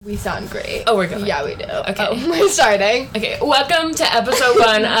We sound great. Oh, we're going. Yeah, we do. Okay. Oh, we're starting. Okay, welcome to episode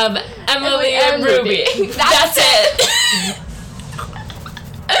 1 of Emily and Ruby. That's it.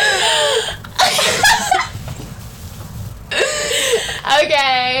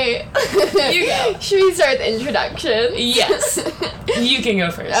 Okay. You go. Should we start the introduction? Yes. You can go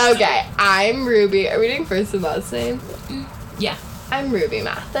first. Okay, I'm Ruby. Are we doing first and last name? Yeah. I'm Ruby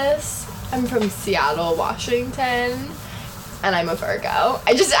Mathis. I'm from Seattle, Washington. And I'm a Virgo.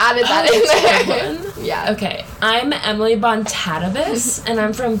 I just added that in there. Yeah. Okay, I'm Emily Bontatibus, and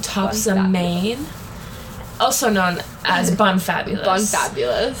I'm from Topsa, Maine. Also known as Bonfabulous.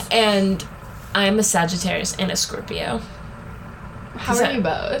 Bonfabulous. And I'm a Sagittarius and a Scorpio. How are you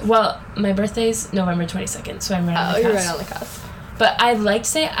both? Well, my birthday's November 22nd, so I'm right on the cusp. You're right on the cusp. But I like to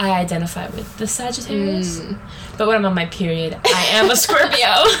say I identify with the Sagittarius. But when I'm on my period, I am a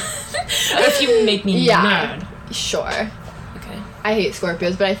Scorpio. Or if you make me nerd. Sure. Okay. I hate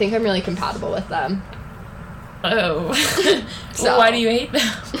Scorpios, but I think I'm really compatible with them. Oh. So. Why do you hate them?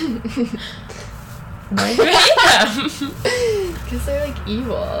 Why do you hate them? Because they're like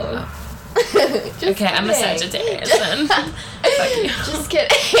evil. Okay, I'm a Sagittarius then. Fuck you. Just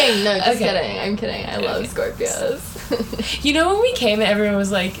kidding. No, just kidding. I'm kidding. I love Scorpios. You know when we came, everyone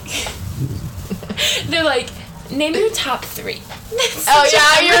was like, they're like, name your top 3. Oh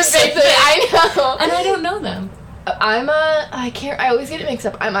yeah, you're basically, I know. And I don't know them. I always get it mixed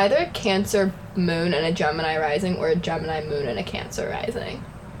up. I'm either a Cancer moon and a Gemini rising or a Gemini moon and a Cancer rising.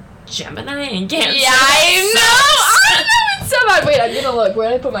 Gemini and Cancer. Yeah, I know. It's so bad. Wait, I'm gonna look. Where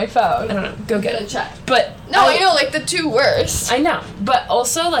did I put my phone? I don't know. Go get it. Check. But no, I know, like the 2 worst. I know, but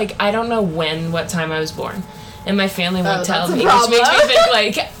also like I don't know what time I was born, and my family won't tell me, which makes me think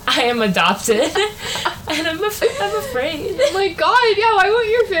like I am adopted, and I'm afraid. Oh my god, yeah. Why won't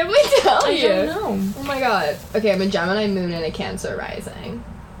your family tell you? I don't know. Oh my god. Okay, I'm a Gemini moon and a Cancer rising.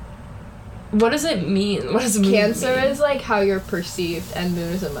 What does it mean? What does moon Cancer mean? is like how you're perceived, and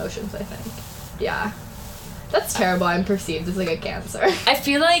moon is emotions, I think. Yeah. That's terrible. I'm perceived as like a Cancer. I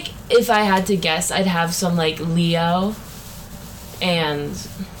feel like if I had to guess, I'd have some like Leo and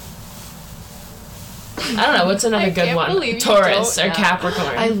I don't know, what's another good one? Taurus or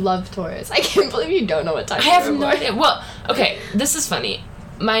Capricorn. I love Taurus. I can't believe you don't know what time I have no idea. Well, okay, this is funny.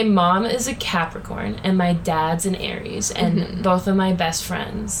 My mom is a Capricorn and my dad's an Aries, and both of my best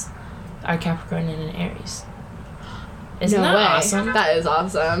friends are Capricorn and an Aries. Isn't that awesome? That is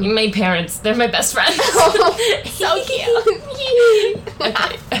awesome. My parents, they're my best friends. Oh, so cute.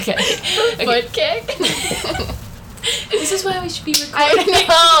 Okay. Foot kick. This is why we should be recording. I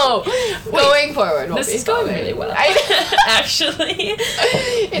know. Going forward, this is going really well. Actually,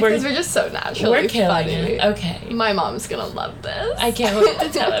 it's because we're just so naturally We're killing funny. it. Okay. My mom's gonna love this. I can't wait to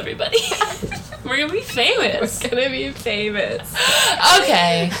tell everybody. We're gonna be famous. We're gonna be famous.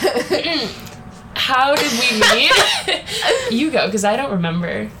 Okay. How did we meet? You go, because I don't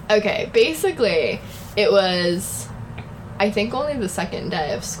remember. Okay, basically, it was, I think, only the 2nd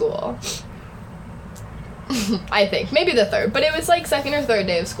day of school. I think. Maybe the 3rd. But it was like 2nd or 3rd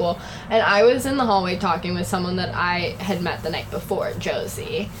day of school. And I was in the hallway talking with someone that I had met the night before,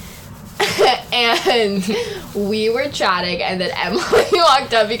 Josie. And we were chatting, and then Emily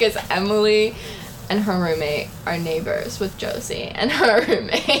walked up because Emily and her roommate are neighbors with Josie and her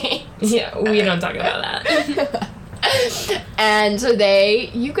roommate. Yeah, we don't talk about that. And so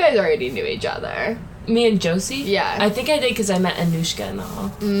you guys already knew each other. Me and Josie? Yeah. I think I did because I met Anushka in the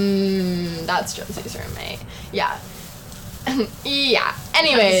hall. That's Josie's roommate. Yeah. Yeah.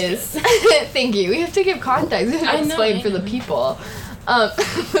 Anyways. Thank you. We have to give context. We have to explain for the people.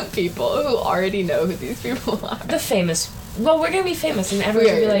 The people who already know who these people are. The famous. Well, we're going to be famous, and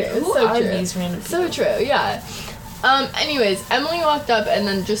everyone's going to be like, who are these random people? So true, yeah. Anyways, Emily walked up and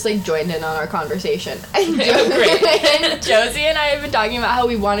then just, like, joined in on our conversation. And Josie and I have been talking about how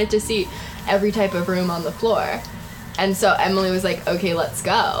we wanted to see every type of room on the floor. And so Emily was like, okay, let's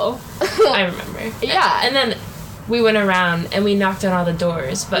go. I remember. Yeah. And then we went around and we knocked on all the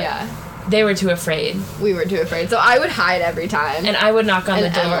doors, but they were too afraid. We were too afraid. So I would hide every time. And I would knock on the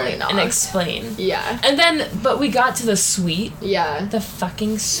door and explain. Yeah. And then, but we got to the suite. Yeah. The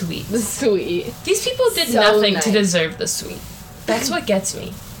fucking suite. The suite. These people did nothing to deserve the suite. That's what gets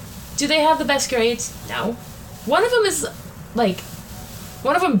me. Do they have the best grades? No. One of them is, like,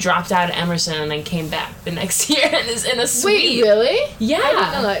 one of them dropped out of Emerson and then came back the next year and is in a suite. Wait, really? Yeah. I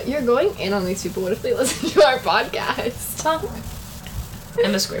didn't know that. You're going in on these people. What if they listen to our podcast?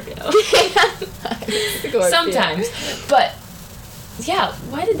 I'm a Scorpio. Scorpio. Sometimes. But, yeah,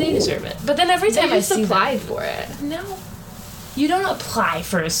 why did they deserve it? But then every time I see applied for it. No. You don't apply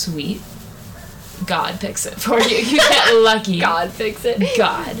for a suite. God picks it for you. You get lucky. God picks it.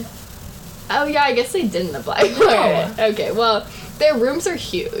 God. Oh yeah, I guess they did in the black market. Okay, well, their rooms are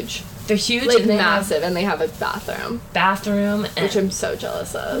huge. They're huge, Like and they massive, and they have a bathroom. And Which I'm so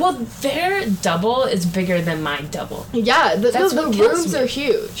jealous of. Well, their double is bigger than my double. Yeah, the what kills rooms me. are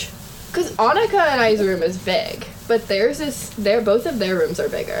huge. Because Annika and I's room is big, but both of their rooms are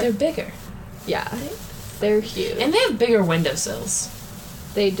bigger. They're bigger. Yeah, they're huge. And they have bigger windowsills.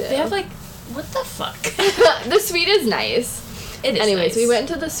 They do. They have, like, what the fuck? The suite is nice. It is Anyways, nice. we went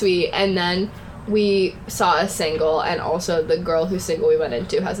to the suite, and then we saw a single, and also the girl whose single we went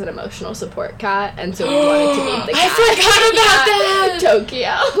into has an emotional support cat, and so we wanted to meet the cat. I forgot about that!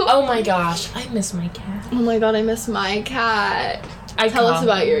 Tokyo. Oh my gosh, I miss my cat. Oh my god, I miss my cat. Tell us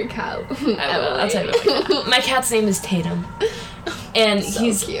about your cat. I will. I'll tell you about my cat. My cat's name is Tatum. And So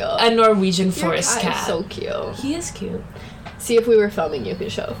he's cute. a Norwegian Your forest cat. cat. Is so cute. He is cute. See, if we were filming, you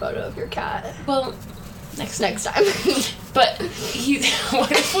could show a photo of your cat. Well, next time. But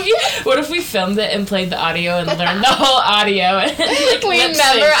what if we filmed it and played the audio and learned the whole audio and like, we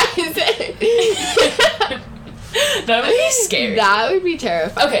memorized it. That would be scary. That would be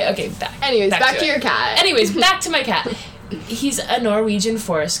terrifying. Okay, back. Anyways, back to it. your cat. Anyways, back to my cat. He's a Norwegian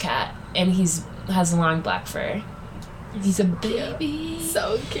forest cat, and has long black fur. He's a baby.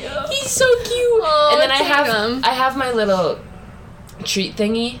 So cute. He's so cute. Oh, and then Tatum. I have my little treat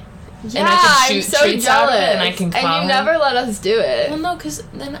thingy. Yeah, and I can I'm shoot so treats jealous. out of it, and I can claw And you him. never let us do it. Well, no, because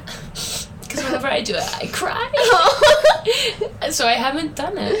whenever I do it, I cry. So I haven't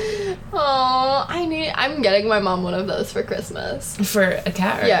done it. Oh, I'm getting my mom one of those for Christmas. For a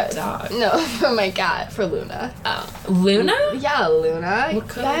cat or a dog? No, for my cat, for Luna. Oh. Luna? Yeah, Luna. What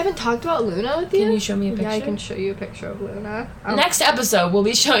color? I haven't talked about Luna with you. Can you show me a picture? Yeah, I can show you a picture of Luna. Next episode, we'll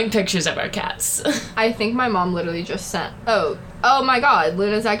be showing pictures of our cats. I think my mom literally just sent. Oh my God!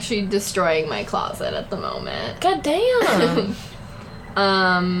 Luna's actually destroying my closet at the moment. God damn.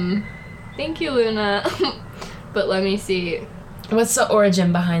 Thank you, Luna. But let me see. What's the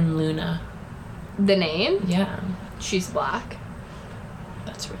origin behind Luna? The name? Yeah. She's black.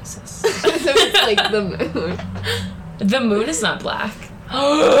 That's racist. So it's like the moon. The moon is not black.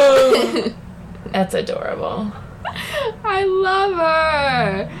 That's adorable. I love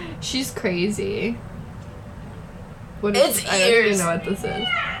her. She's crazy. What is It's I don't even ears. know what this is.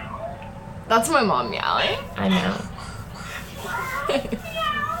 That's my mom meowing. I know.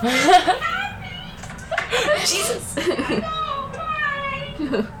 Jesus.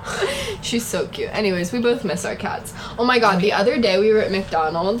 She's so cute. Anyways, we both miss our cats. Oh my god, the other day we were at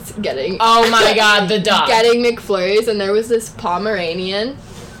McDonald's getting Oh my god, the dog. getting McFlurries, and there was this Pomeranian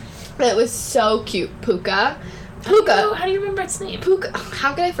that was so cute. Puka. How do you remember its name? Puka.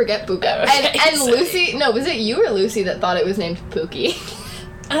 How can I forget Puka? Okay, And sorry. Lucy. No, was it you or Lucy that thought it was named Pookie?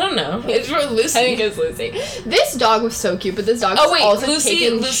 I don't know. It's for Lucy. I think it's Lucy. This dog was so cute, but this dog Oh was wait, also Lucy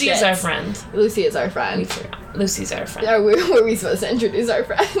taking is shits. our friend. Lucy is our We friend. forgot. Lucy's our friend. Were we supposed to introduce our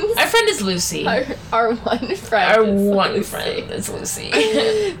friends? Our friend is Lucy. Our one friend. Our is one Lucy. friend is Lucy.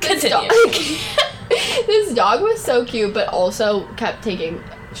 This Continue. this dog was so cute, but also kept taking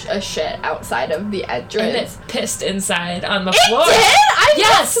a shit outside of the And entrance. it pissed inside on the It floor. did? I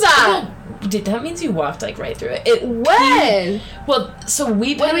Yes. missed that. Well, that means you walked like right through it. It When? Well, so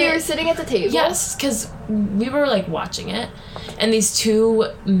we When put we it- were sitting at the table? Yes, because we were like watching it, and these two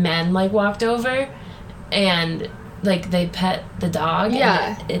men like walked over, and like they pet the dog.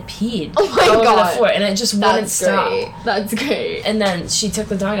 Yeah. And it peed Oh my all over God. the floor, and it just wouldn't That's stop. great. That's great. And then she took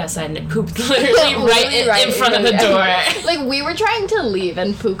the dog outside, and it pooped literally right in front of the right. door. Like, we were trying to leave,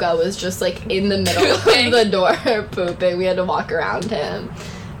 and Puka was just, like, in the middle of the door pooping. We had to walk around him.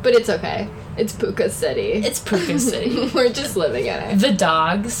 But it's okay. It's Puka City. It's Puka City. We're just living in it. The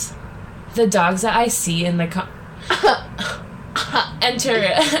dogs that I see in the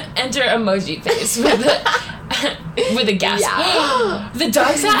enter emoji face with a gasp. Yeah. The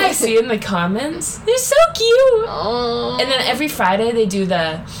dogs that I see in the comments, they're so cute. Oh. And then every Friday they do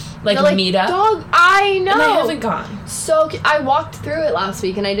the like meetup. Dog, I know. And I haven't gone. So cute. I walked through it last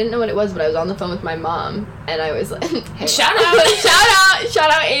week, and I didn't know what it was, but I was on the phone with my mom, and I was like, hey, Shout Mom. out.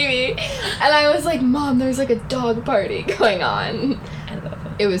 shout out Amy. And I was like, Mom, there's like a dog party going on. I love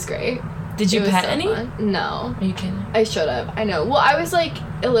it. It was great. Did you It was pet so any? fun. No. Are you kidding? I should have. I know. Well, I was like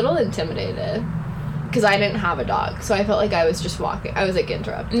a little intimidated because I didn't have a dog, so I felt like I was just walking. I was like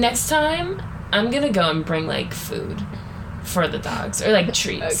interrupted. Next time, I'm gonna go and bring like food for the dogs or like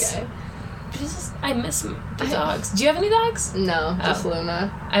treats. Okay. Jesus, I miss the dogs. Do you have any dogs? No, just Oh.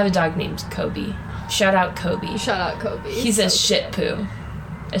 Luna. I have a dog named Kobe. Shout out Kobe. Shout out Kobe. He's a So shit poo.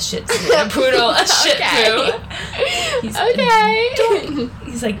 A shit poo. A poodle. A shit Okay. poo. He's Okay.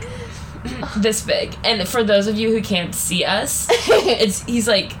 He's like this big. And for those of you who can't see us, he's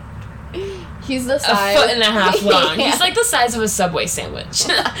like he's the size a foot and a half long. He's like the size of a Subway sandwich.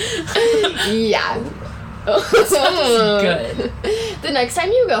 Yeah. Sounds good. The next time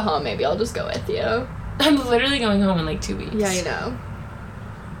you go home, maybe I'll just go with you. I'm literally going home in like 2 weeks. Yeah, I know.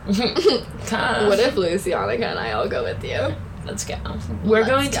 Come. What if Lucianica and I all go with you? Let's go. We're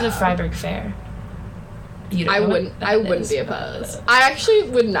going to the Freiburg Fair. You don't I wouldn't be opposed. I actually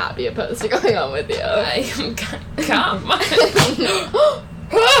would not be opposed to going home with you. Come.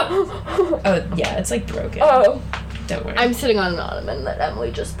 Oh, yeah, it's like broken. Oh. Don't worry. I'm sitting on an ottoman that Emily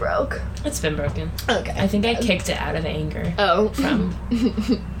just broke. It's been broken. Okay. I think I kicked it out of anger. Oh.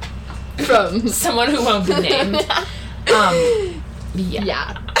 From someone who won't be named.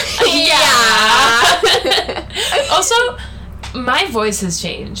 Yeah. Also, my voice has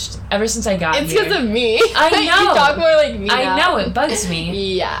changed ever since I got here. It's because of me. I know. You talk more like me I now. know, it bugs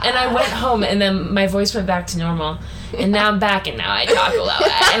me. Yeah. And I went home, and then my voice went back to normal. And now I'm back, and now I talk a lot.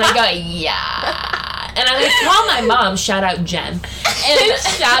 And I go, yeah. And I would call my mom, shout out Jen. And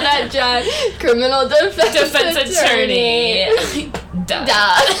shout out Jen, criminal defense attorney. Duh.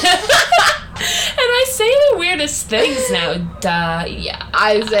 And I say the weirdest things now. Duh, yeah.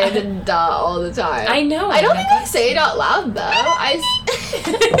 I say the duh all the time. I know. I don't think I say it out loud, though. I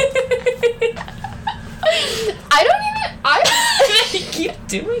keep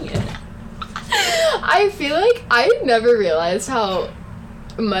doing it. I feel like I never realized how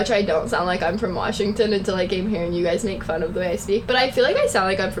much I don't sound like I'm from Washington until I came here and you guys make fun of the way I speak. But I feel like I sound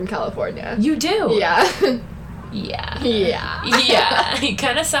like I'm from California. You do. Yeah. Yeah. Yeah. Yeah. You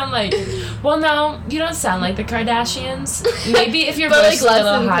kind of sound like... Well, no, you don't sound like the Kardashians. Maybe if your but voice like is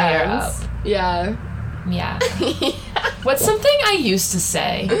a little higher intense. up. Yeah. Yeah. What's something I used to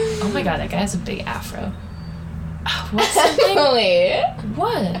say? Oh my god, that guy has a big afro. What's something... Wait.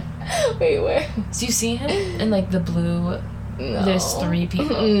 What? Wait, where? Do you see him? In like the blue... No. There's 3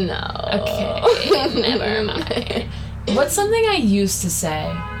 people. No. Okay. Never mind. What's something I used to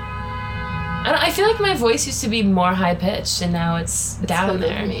say? I feel like my voice used to be more high pitched, and now it's down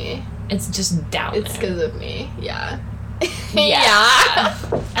there. Of me. It's just down there. It's because of me. Yeah. Yeah.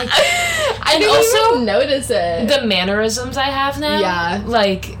 I didn't also even notice it. The mannerisms I have now. Yeah.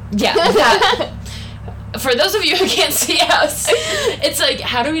 Like, yeah. That, for those of you who can't see us, it's like,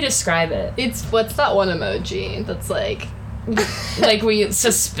 how do we describe it? It's, what's that one emoji that's like... Like, were you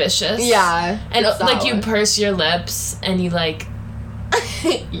suspicious? Yeah. And like you one. purse your lips and you like...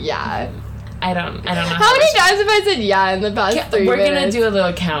 Yeah. I don't know. How many times have I said yeah in the past 3 We're minutes? gonna do a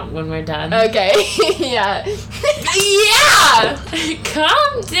little count when we're done. Okay. Yeah. Yeah!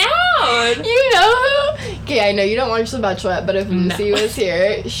 Calm down! You know who? Okay, I know you don't watch The Bachelorette, but if Lucy was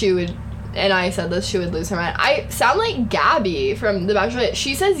here, she would, and I said this, she would lose her mind. I sound like Gabby from The Bachelorette.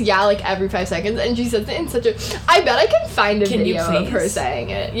 She says yeah like every 5 seconds, and she says it in such a... I bet I can find a video of her saying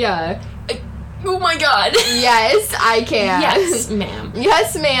it. Yeah. Oh my god. Yes, I can. Yes, ma'am.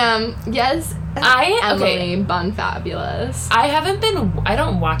 Yes, ma'am. Yes, Emily Emily Bunfabulous. I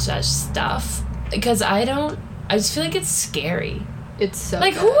don't watch that stuff because I just feel like it's scary. It's so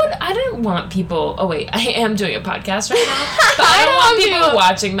like good. I didn't want people. Oh wait, I am doing a podcast right now, but I don't want people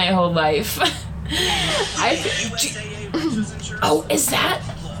watching my whole life. Oh, is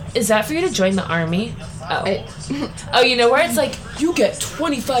that for you to join the army? Oh. Oh, you know where it's like you get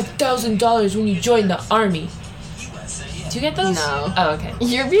 $25,000 when you join the army. Do you get those? No. Oh, okay.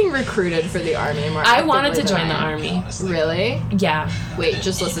 You're being recruited for the army more. I wanted to join the army. Really? Yeah. Wait,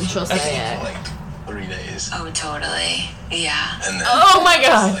 just listen. She'll say it. Like 3 days. Oh, totally. Yeah. And then, oh my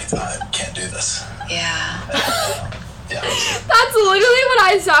god. Like, I can't do this. Yeah. Yeah. That's literally what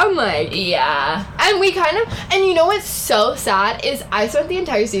I sound like. Yeah. And we kind of, and you know what's so sad is I spent the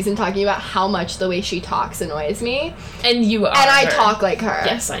entire season talking about how much the way she talks annoys me. And you are. And I her. talk like her.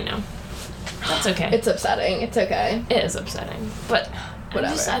 Yes, I know. That's okay. It's upsetting. It's okay. It is upsetting. But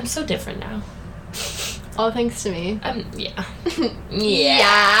whatever. I'm so different now. All thanks to me. Yeah.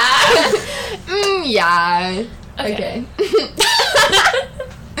 Yeah. Yeah. Okay.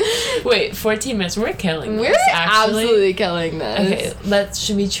 Wait, 14 minutes. We're killing this, We're actually. absolutely killing this. Okay,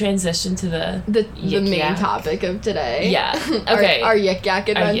 should we transition to the main topic of today? Yeah. Okay. Our yikyak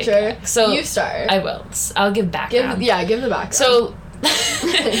adventure. Yik-yak. So you start. I will. I'll give background. Give the background. So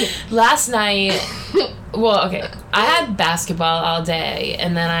last night, well, okay, I had basketball all day,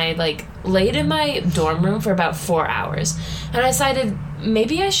 and then I laid in my dorm room for about 4 hours, and I decided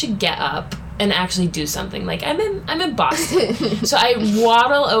maybe I should get up and actually do something. Like, I'm in Boston. So I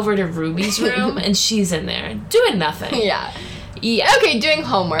waddle over to Ruby's room, and she's in there doing nothing. Yeah. Yeah. Okay, doing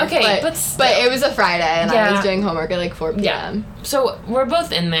homework. Okay, but it was a Friday, and I was doing homework at 4 p.m. Yeah. So we're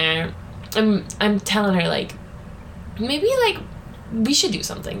both in there, I'm telling her, like, maybe, like, we should do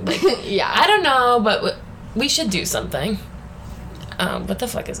something. Like, Yeah. I don't know, but we should do something. What the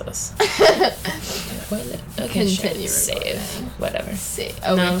fuck is this? What? Okay, Continue sure. recording. Save. Whatever. See.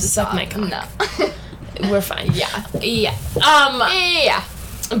 No, we have to suck stop. my cock. No. We're fine. Yeah. Yeah. Yeah.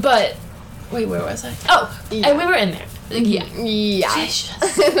 But, wait, where was I? Oh, Yeah. and we were in there. Yeah. Yeah.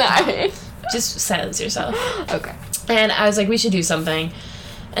 Jesus. Just silence yourself. Okay. And I was like, we should do something.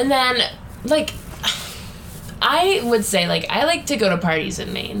 And then, like, I would say, like, I like to go to parties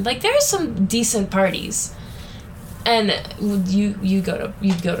in Maine. Like, there are some decent parties. And you go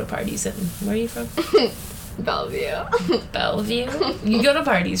to parties in, where are you from? Bellevue. Bellevue? You go to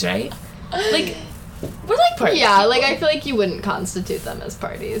parties, right? Like, we're like party Yeah, people. like I feel like you wouldn't constitute them as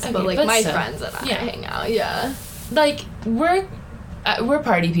parties, Okay, but like but my still. friends and I Yeah. hang out. Yeah. Like, we're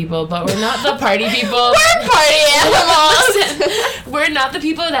party people, but we're not the party people. We're party animals. We're not the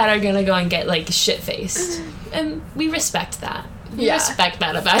people that are gonna go and get, like, shit-faced. And we respect that. We Yeah. respect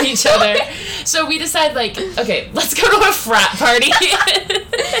that about each other. So we decide, like, okay, let's go to a frat party.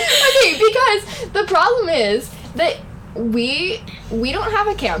 Okay, because the problem is that we don't have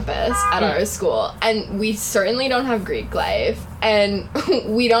a campus at our school, and we certainly don't have Greek life, and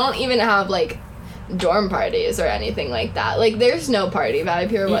we don't even have, like, dorm parties or anything like that. Like, there's no party vibe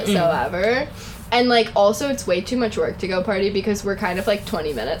here whatsoever. And, like, also it's way too much work to go party because we're kind of, like,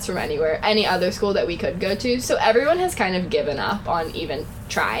 20 minutes from any other school that we could go to. So everyone has kind of given up on even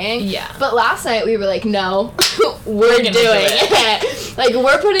trying. Yeah. But last night we were like, no, we're gonna doing do it. Like,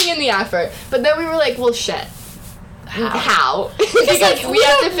 we're putting in the effort. But then we were like, well, shit. How? Because like, we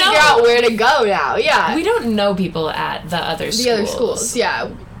have to figure out where to go now. Yeah. We don't know people at the other schools. The other schools, yeah.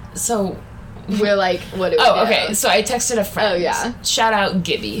 So, We're like, what do we do? oh, okay. So I texted a friend. Oh, yeah. Shout out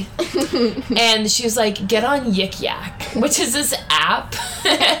Gibby. And she was like, get on yikyak, which is this app.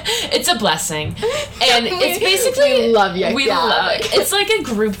 It's a blessing. And it's basically... We love yikyak. We love it. It's like a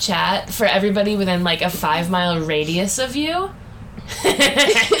group chat for everybody within, like, a 5-mile radius of you.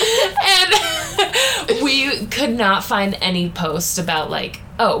 And we could not find any post about, like,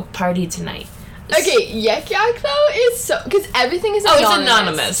 oh, party tonight. Okay, yikyak though is so, because everything is anonymous. Oh, it's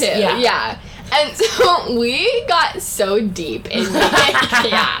anonymous, too. yeah. Yeah. And so we got so deep in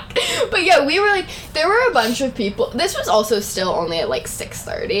yikyak. But yeah, we were like, there were a bunch of people. This was also still only at like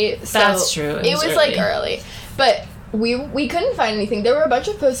 6:30. So That's true. It was like early. But we couldn't find anything. There were a bunch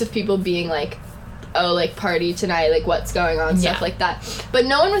of posts of people being like, oh, like, party tonight, like, what's going on, stuff Yeah. like that. But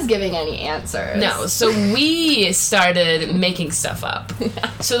no one was giving any answers. No, so we started making stuff up.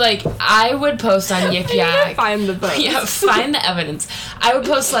 So, like, I would post on yikyak. Find the post. Yeah, find the evidence. I would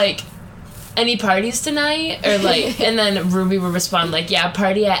post, like, any parties tonight? Or, like, and then Ruby would respond, like, yeah,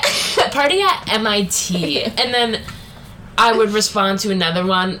 party at MIT. And then I would respond to another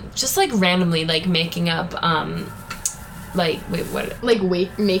one, just, like, randomly, like, making up, like, wait, what? Like,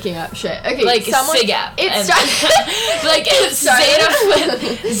 making up shit. Okay, Like, someone... SIG app. It And- started... like,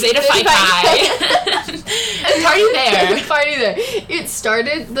 Zeta Phi Chi. Party there. Party there. It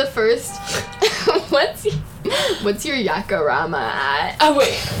started the first... What's your yakarama at? Oh,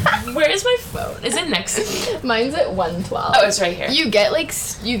 wait. Where is my phone? Is it next to me? Mine's at 112. Oh, it's right here. You get like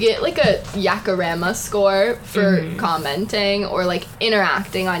a yakarama score for commenting or like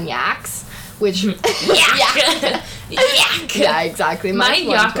interacting on yaks, which Yak. Yak. yeah, exactly. My Mine's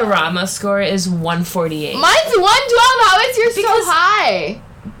 112. Yakarama score is 148. Mine's 112. How is yours Because- so high?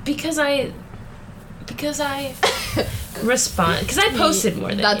 Because I respond. Because I posted more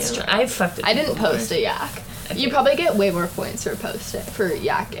than That's you. true. I fucked it. I didn't post a yak. You probably get way more points for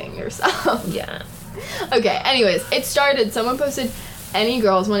yakking yourself. Yeah. Okay, anyways, it started. Someone posted, any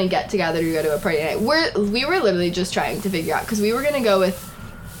girls want to get together to go to a party night. We were literally just trying to figure out, because we were gonna go with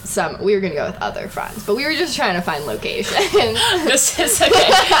other friends, but we were just trying to find location. This is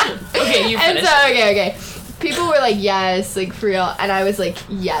okay. Okay, you And finish. so okay, people were like, yes, like, for real, and I was like,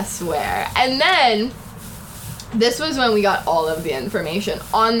 yes, where? And then this was when we got all of the information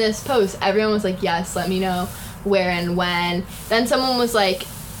on this post. Everyone was like, yes, let me know where and when. Then someone was like,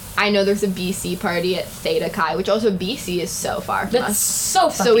 I know there's a BC party at Theta Chi, which also BC is so far from That's us. so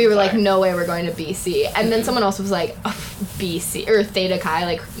fucking So we were far. like, no way we're going to BC. And then someone else was like, oh, BC or Theta Chi,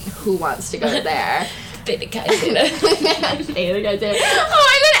 like, who wants to go there? Theta Chi, Theta. Theta Chi, Theta. Oh,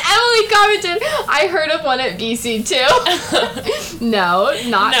 and then Emily commented, I heard of one at BC too. No,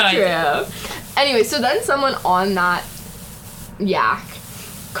 not No, I true. Anyway, so then someone on that yak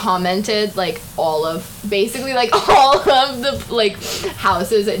commented like all of the like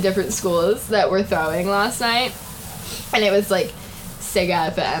houses at different schools that were throwing last night, and it was like SIG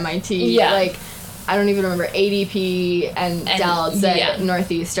up at MIT, Yeah. like I don't even remember, ADP and Delts at yeah.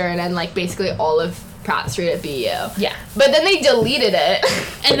 Northeastern, and like basically all of Pratt Street at BU. Yeah. But then they deleted it.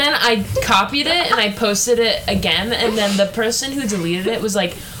 And then I copied it and I posted it again, and then the person who deleted it was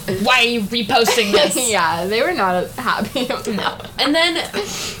like, why are you reposting this? Yeah, they were not happy. No. And then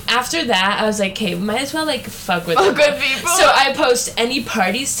after that, I was like, okay, might as well like fuck with them. Good people. So I post any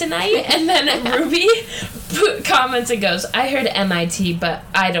parties tonight, and then Ruby comments and goes, I heard MIT, but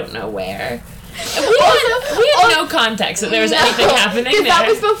I don't know where. And we had no context that there was anything happening there. That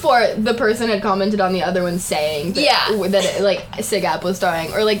was before the person had commented on the other one saying that, that it, like, SIGAP was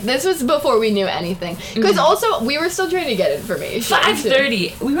throwing. Or, like, this was before we knew anything. Because also, we were still trying to get information.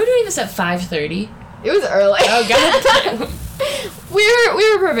 5:30. We were doing this at 5:30. It was early. Oh, God.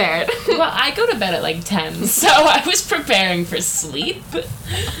 we were prepared. Well, I go to bed at, like, 10, so I was preparing for sleep.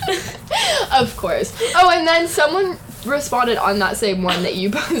 Of course. Oh, and then someone responded on that same one that you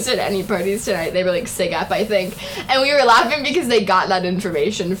posted any parties tonight. They were like SIGAP, I think, and we were laughing because they got that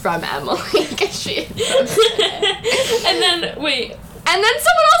information from Emily because she had posted it. And then wait, and then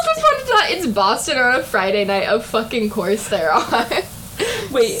someone else responded to that. It's Boston on a Friday night. Of fucking course they're on.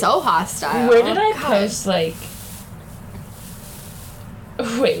 Wait, so hostile. where did I post like?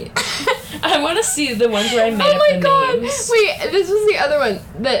 Wait, I want to see the ones where I made up the names. Wait, this was the other one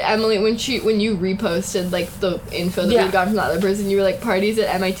that Emily, when you reposted like the info that we'd gotten from the other person, you were like, parties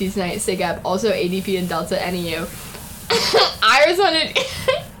at MIT tonight, SIGAP, also ADP and Delta at NEU. I responded,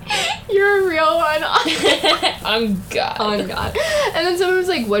 you're a real one. On God. On God. And then someone was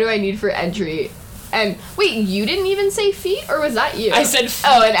like, what do I need for entry? And wait, you didn't even say feet, or was that you? I said feet.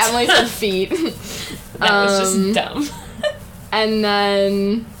 Oh, and Emily said feet. That was just dumb. And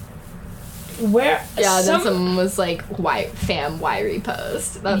then where? Yeah, then someone was like, why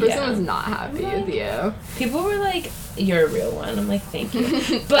repost? That person was not happy with you. People were like, you're a real one. I'm like, thank you.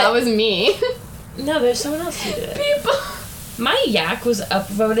 But that was me. No, there's someone else who did it. People. My yak was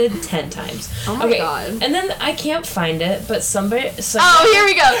upvoted 10 times. Oh my God. And then I can't find it, but somebody oh, here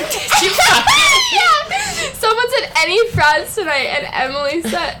we go. Did you find it? Yeah. Someone said any frats tonight, and Emily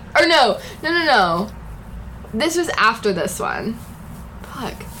said, or no. This was after this one.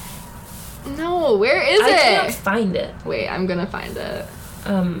 Fuck. No, where is it? I can't find it. Wait, I'm gonna find it.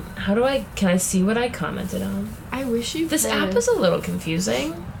 Can I see what I commented on? I wish you This could. app is a little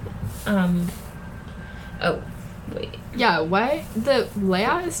confusing. Oh, wait. Yeah, what? The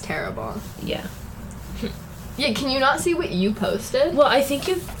layout is terrible. Yeah. Yeah, can you not see what you posted? Well, I think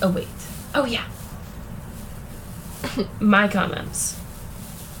you... Oh, wait. Oh, yeah. My comments.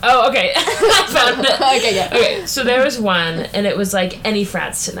 Oh, okay. I found it. Okay, yeah. Okay, so there was one, and it was like, any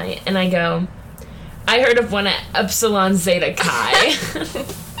frats tonight. And I go, I heard of one at Epsilon Zeta Chi.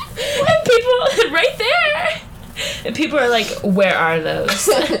 And people, right there. And people are like, where are those?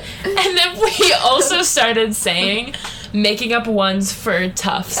 And then we also started saying, making up ones for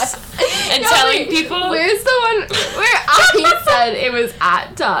Tufts. And telling people... Where's the one where I said it was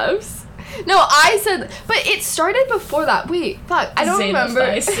at Tufts? No, I said... But it started before that. Wait, fuck. I don't Zeta remember.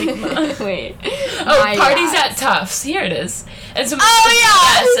 Phi Sigma. Wait. Oh, parties at Tufts. Here it is. And so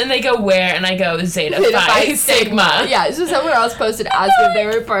yes! And they go, where? And I go, Zeta Phi Sigma. Yeah, so someone else posted as if they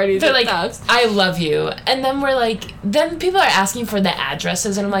were parties They're at like, Tufts. I love you. And then we're like, then people are asking for the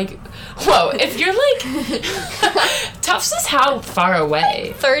addresses, and I'm like, whoa, if you're like, Tufts is how far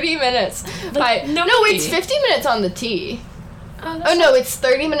away? 30 minutes. Like, No, it's 50 minutes on the T. Oh, no, it's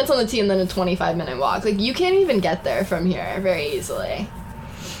 30 minutes on the T and then a 25-minute walk. Like, you can't even get there from here very easily.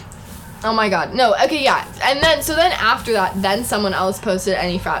 Oh my God. No, okay, yeah. And then, so then after that, then someone else posted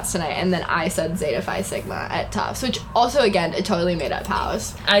any frats tonight, and then I said Zeta Phi Sigma at Tufts, which also, again, a totally made up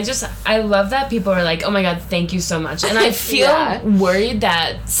house. I love that people are like, oh my God, thank you so much. And I feel worried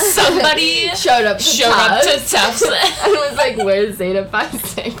that somebody showed up to Tufts. And was like, where's Zeta Phi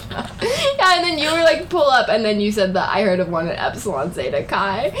Sigma? Yeah, and then you were like, pull up, and then you said that I heard of one at Epsilon Zeta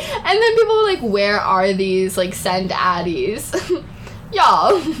Chi. And then people were like, where are these? Like, send addies.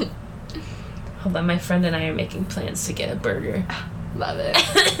 Y'all. Hold on, my friend and I are making plans to get a burger. Love it.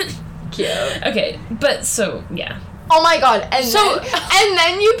 Cute. Okay, but so, yeah. Oh my God, and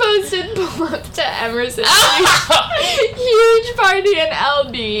then you posted pull up to Emerson. Huge party in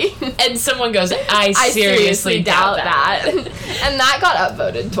LD. And someone goes, I seriously doubt that. And that got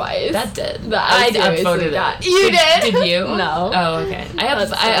upvoted twice. That did. I upvoted that. You did? Did you? No. Oh, okay. I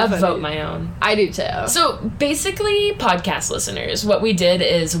upvote my own. I do too. So basically, podcast listeners, what we did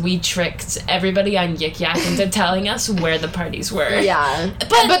is we tricked everybody on Yikyak into telling us where the parties were. Yeah.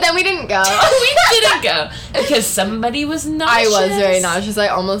 But then we didn't go. We didn't go because some somebody was nauseous. I was very nauseous. I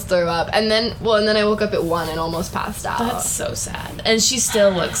almost threw up. And then I woke up at 1 and almost passed out. That's so sad. And she still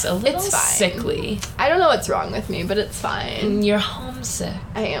looks a little It's fine. sickly. I don't know what's wrong with me, but it's fine. And you're homesick.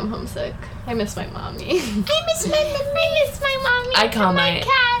 I am homesick. I miss my mommy. I miss my mommy.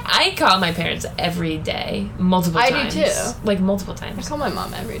 I call my parents every day, multiple times. I do too. Like multiple I times. call my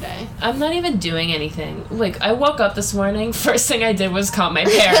mom every day. I'm not even doing anything. Like, I woke up this morning, first thing I did was call my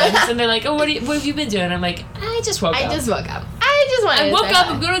parents, and they're like, "Oh, what have you been doing?" I'm like, "I just woke up. I just woke up. I just wanted I to woke say up,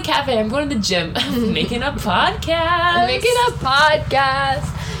 hi. I'm going to a cafe, I'm going to the gym, I'm making a podcast." I'm making a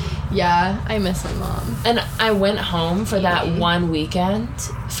podcast. Yeah, I miss my mom. And I went home for that one weekend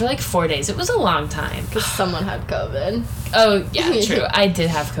for like 4 days. It was a long time. Because someone had COVID. Oh, yeah, true. I did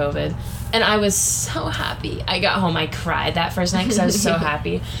have COVID. And I was so happy. I got home, I cried that first night because I was so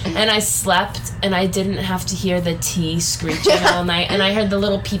happy. And I slept, and I didn't have to hear the tea screeching all night. And I heard the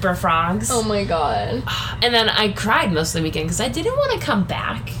little peeper frogs. Oh my god. And then I cried most of the weekend because I didn't want to come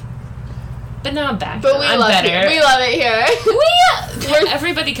back. But now I'm back. But I'm love better. it. We love it here.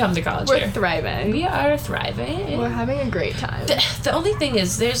 Everybody come to college We're here. thriving. We are thriving. We're having a great time. The only thing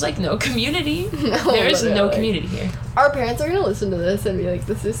is, there's like no community. No, There's no literally. community here. Our parents are gonna listen to this and be like,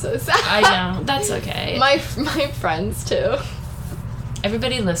 "This is so sad." I know. That's okay. My friends too.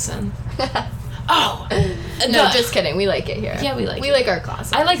 Everybody listen. Oh! No, just kidding. We like it here. Yeah, we like We it. like our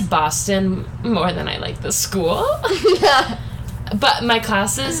classes. I like Boston more than I like the school. But my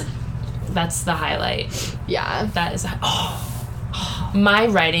classes, that's the highlight. Yeah. That is... My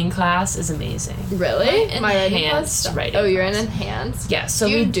writing class is amazing. Really? My writing enhanced class? writing Oh, you're in class. enhanced? Yeah, so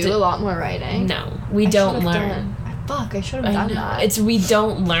do you we do a lot more writing? No, we I don't should've learn. done. Fuck, I should I have done know. that. We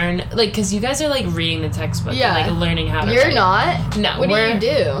don't learn, like, because you guys are, like, reading the textbook Yeah. and, like, learning how to You're write. not? No, What do you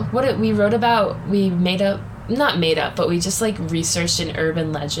do? We just, like, researched an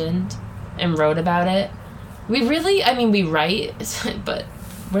urban legend and wrote about it. We write, but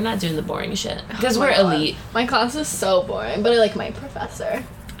we're not doing the boring shit. Because Oh my we're God. elite. My class is so boring, but I like my professor.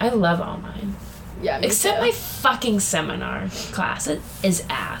 I love all mine. Yeah, me Except too. my fucking seminar class. It is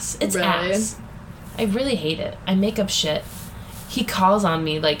ass. It's Really? ass. I really hate it. I make up shit. He calls on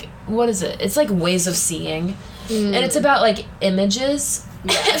me, like, what is it? It's like ways of seeing. And it's about, like, images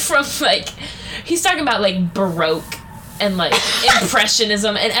from, like, he's talking about, like, Baroque and, like,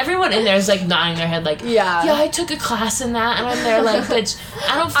 Impressionism. And everyone in there is, like, nodding their head, like, Yeah. I took a class in that. And I'm there, like, bitch,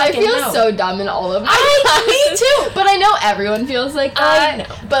 I don't I fucking feel know. so dumb in all of my Me classes. too. But I know everyone feels like that. I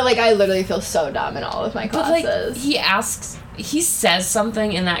know. But, like, I literally feel so dumb in all of my But, like, classes. he says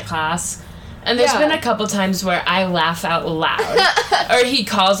something in that class, and there's Yeah. been a couple times where I laugh out loud, or he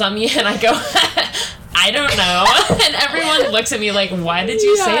calls on me and I go, I don't know, and everyone looks at me like, why did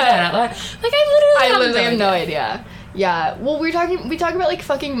you say that out loud? Like, I literally have no idea. idea. Yeah. Well, we talk about, like,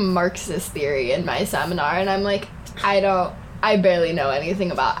 fucking Marxist theory in my seminar, and I'm like, I barely know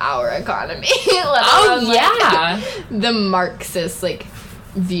anything about our economy. Oh, let alone, yeah. like, the Marxist, like,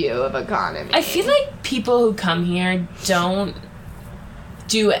 view of economy. I feel like people who come here don't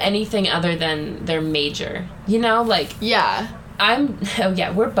do anything other than their major. You know, like, Yeah.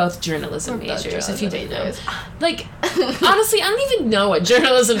 we're both journalism We're both majors, if you didn't know. majors. Like, honestly, I don't even know what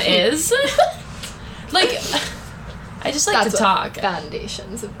journalism is. Like, I just like That's to what talk.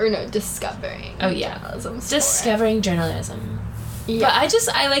 Foundations of, discovering. Oh, yeah. Journalism. Discovering journalism. Yeah.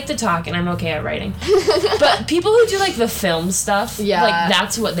 But I like to talk, and I'm okay at writing. But people who do, like, the film stuff, Yeah. like,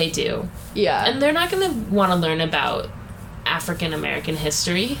 that's what they do. Yeah. And they're not gonna want to learn about African American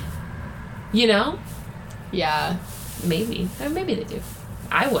history. You know? Yeah. Maybe. Or maybe they do.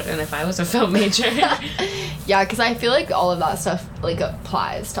 I wouldn't if I was a film major. Yeah, because I feel like all of that stuff, like,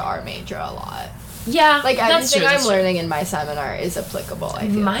 applies to our major a lot. Yeah, Like, that's everything true, I'm that's true. learning in my seminar is applicable, I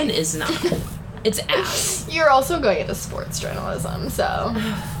feel. Mine is not. It's ass. You're also going into sports journalism, so...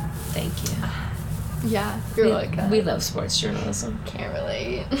 Thank you. Yeah, you're welcome. We love sports journalism. Can't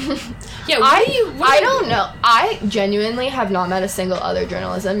relate. Yeah, I don't know. I genuinely have not met a single other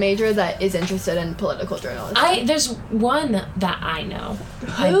journalism major that is interested in political journalism. There's one that I know.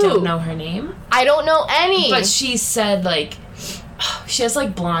 I Who? don't know her name. I don't know any. But she said, like, she has,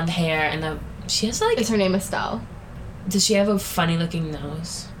 like, blonde hair and she has, like, Is her name Estelle? does she have a funny looking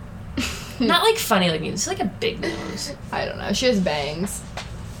nose? Not, like, funny looking, it's like a big nose. I don't know. She has bangs.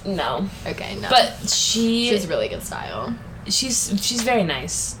 No. Okay, no. But she has really good style. she's very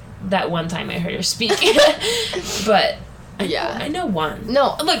nice. That one time I heard her speak. But Yeah. I know one.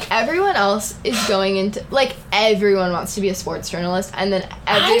 No, look, everyone else is going into, like, everyone wants to be a sports journalist, and then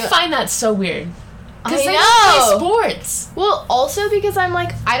I find that so weird. Because I they know. don't play sports. Well, also because I'm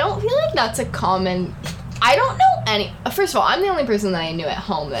like, I don't feel like that's a common... I don't know any... First of all, I'm the only person that I knew at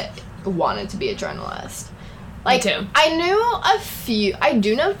home that wanted to be a journalist. Like, too. I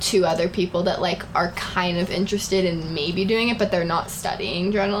do know 2 other people that, like, are kind of interested in maybe doing it, but they're not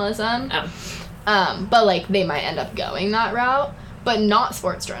studying journalism. Oh. But, like, they might end up going that route, but not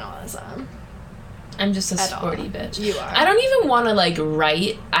sports journalism. I'm just a At sporty all. bitch. You are. I don't even want to, like,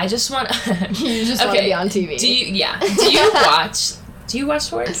 write. I just want... You just want to be on TV. Do you watch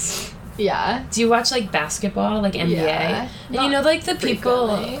sports? Yeah. Do you watch, like, basketball, like NBA? Yeah. And you know, like, the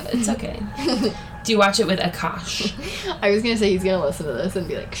people... frequently. It's okay. Do you watch it with Akash? I was gonna say he's gonna listen to this and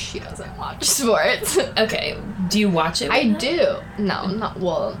be like, she doesn't watch sports. Okay. Do you watch it with I him? do. No, not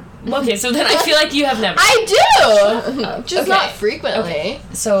well. Okay, so then I feel like you have never. I do. Just Okay. not frequently.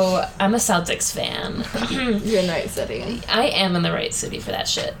 So I'm a Celtics fan. You're in the right city. I am in the right city for that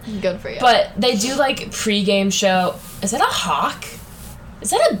shit. Good for you. But they do like pre-game show. Is that a hawk? Is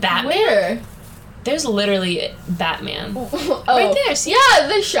that a Batman? Where? There's literally Batman. Oh. Right there, see? Yeah,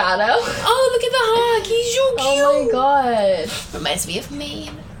 the shadow. Oh, look at the hawk. He's so cute. Oh my god. Reminds me of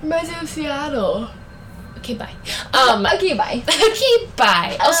Maine. Reminds me of Seattle. Okay, bye. Okay, bye. Okay,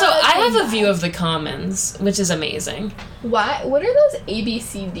 bye. Also, Okay, I have bye. a view of the Commons, which is amazing. What are those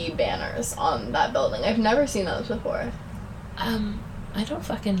ABCD banners on that building? I've never seen those before. I don't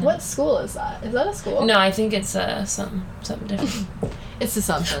fucking know. What school is that? Is that a school? No, I think it's something different. It's a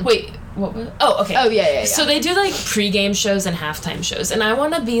something. Wait, what was... Oh, okay. Oh, yeah. So they do, like, pre-game shows and halftime shows, and I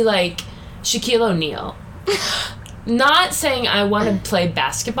want to be, like, Shaquille O'Neal. Not saying I want to play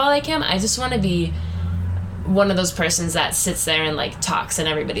basketball like him, I just want to be one of those persons that sits there and, like, talks and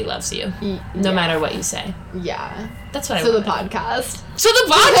everybody loves you, no matter what you say. Yeah. That's what I So want. the podcast. So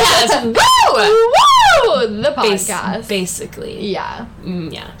the podcast! Woo! Woo! The podcast. Basically. Yeah.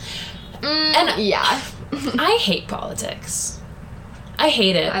 Yeah. And yeah. I hate politics. I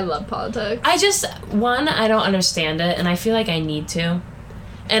hate it. I love politics. I don't understand it, and I feel like I need to.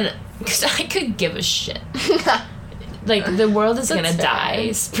 And, because I could give a shit. Like, the world is That's gonna fair.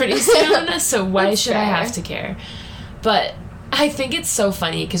 die pretty soon, so why That's should I fair. have to care? But I think it's so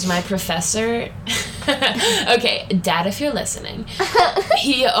funny, because my professor... Okay, Dad, if you're listening,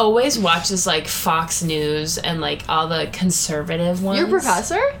 he always watches, like, Fox News and, like, all the conservative ones. Your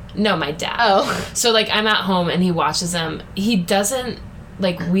professor? No, my dad. Oh. So, like, I'm at home and he watches them. He doesn't,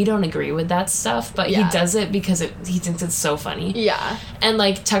 like, we don't agree with that stuff, but Yeah. he does it because he thinks it's so funny. Yeah. And,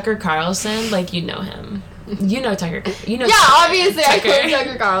 like, Tucker Carlson, like, you know him. You know Tucker. You know Yeah, Tucker. obviously I call him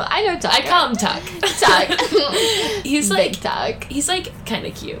Tucker Carl. I know Tucker. I call him Tuck. Tuck. He's, Big like, Tuck. he's, like, kind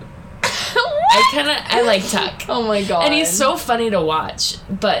of cute. What? I like Tuck. Oh my god. And he's so funny to watch,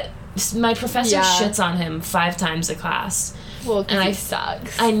 but my professor Yeah. shits on him 5 times a class. Well, 'cause and he I-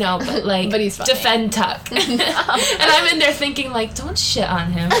 sucks. I know, but like, But he's funny. defend Tuck. And I'm in there thinking, like, don't shit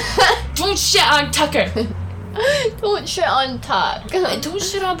on him. Don't shit on Tucker. Don't shit on Tuck. Don't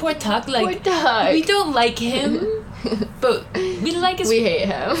shit on poor Tuck. Like, Poor Tuck. we don't like him, but we like his... We hate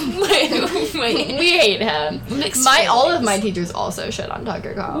him. Wait. We hate him. Mixed All of feelings. my teachers also shit on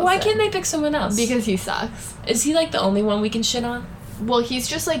Tucker Carlson. Why can't they pick someone else? Because he sucks. Is he, like, the only one we can shit on? Well, he's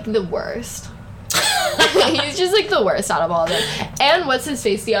just like the worst. He's just like the worst out of all of them. And what's his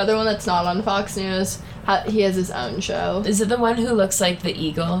face? The other one that's not on Fox News. He has his own show. Is it the one who looks like the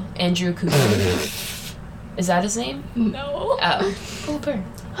eagle? Andrew Cooper? Is that his name? No. Oh. Oh, bird.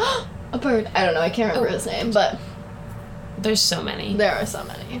 A bird. I don't know. I can't remember Oh. his name, but There's so many. there are so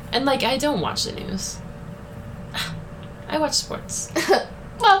many. And, like, I don't watch the news. I watch sports.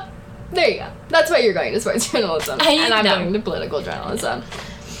 Well, there you go. That's why you're going to sports journalism. And I'm know. going to political journalism.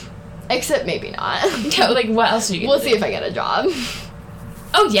 Except maybe not. Yeah, like, what else are you gonna We'll do? see if I get a job.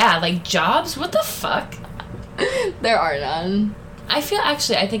 Oh, yeah, like, jobs? What the fuck? There are none. I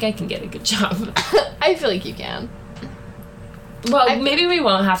think I can get a good job. I feel like you can. Well, maybe we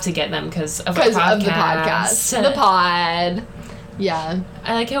won't have to get them because of our Because podcast. of the podcast. The pod. Yeah.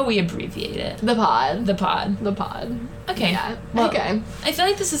 I like how we abbreviate it. The pod. The pod. The pod. Okay. Yeah. Well, Okay. I feel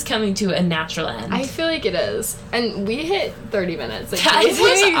like this is coming to a natural end. I feel like it is. And we hit 30 minutes. Like, That was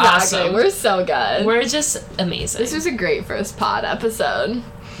exactly. awesome. We're so good. We're just amazing. This was a great first pod episode.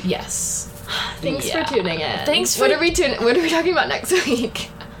 Yes. Thanks Yeah. for tuning in. Thanks for... What are we talking about next week?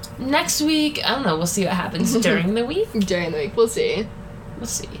 Next week, I don't know, we'll see what happens during the week. During the week. We'll see. We'll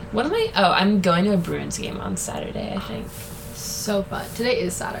see. What am I... Oh, I'm going to a Bruins game on Saturday, I think. So fun. Today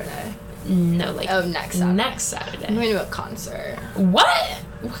is Saturday. No, like... Oh, next Saturday. Next I'm Saturday. going to a concert. What?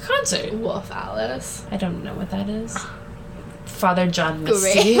 What concert? Wolf Alice. I don't know what that is. Father John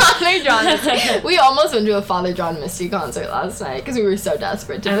Misty. Great. Father John Misty. We almost went to a Father John Misty concert last night because we were so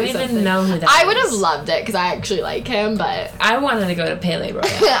desperate to I do don't something. even know who that I is. would have loved it because I actually like him, but I wanted to go to Pele Royale.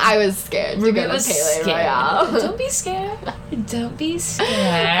 I was scared to Ruby go to was Pele scared. Royale. Don't be scared. Don't be I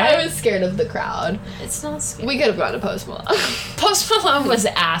scared. was scared of the crowd. It's not scary. We could have gone to Post Malone. Post Malone was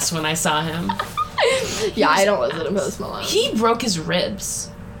ass when I saw him. Yeah, I don't listen to Post Malone. He broke his ribs.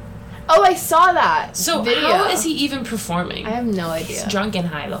 Oh, I saw that So video. how is he even performing? I have no idea. He's drunk and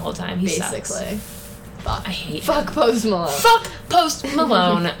high the whole time. He Basically. sucks. Fuck. I hate him. Fuck Post Malone. Fuck Post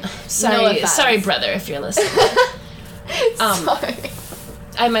Malone. Sorry, offense. sorry, brother, if you're listening. Sorry.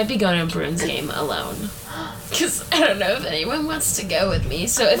 I might be going to a Bruins game alone. Because I don't know if anyone wants to go with me.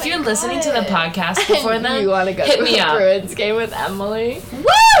 So if my you're listening to the God. podcast before then, You want to go hit to me a up. Bruins game with Emily? Woo!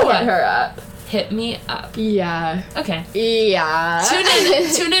 Get her up. Hit me up. Yeah. Okay. Yeah.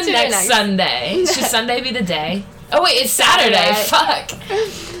 Tune in next Sunday. Should Sunday be the day? Oh wait, it's Saturday. Saturday.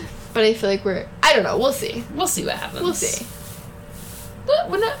 Fuck. But I feel like I don't know. We'll see. We'll see what happens. We'll see.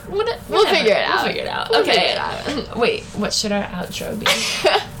 We'll figure it out. We'll figure it out. We'll Okay. figure it out. Wait, what should our outro be?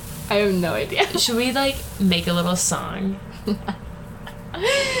 I have no idea. Should we like make a little song?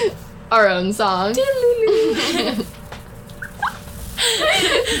 Our own song.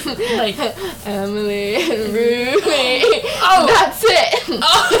 Like, Emily and Ruby. Oh. That's it.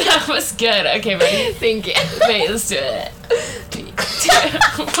 oh, that was good. Okay, ready? Thank you. Wait, let's do it. 3, 2,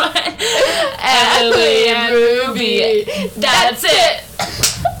 1. Emily and Ruby. That's it.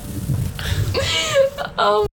 Oh.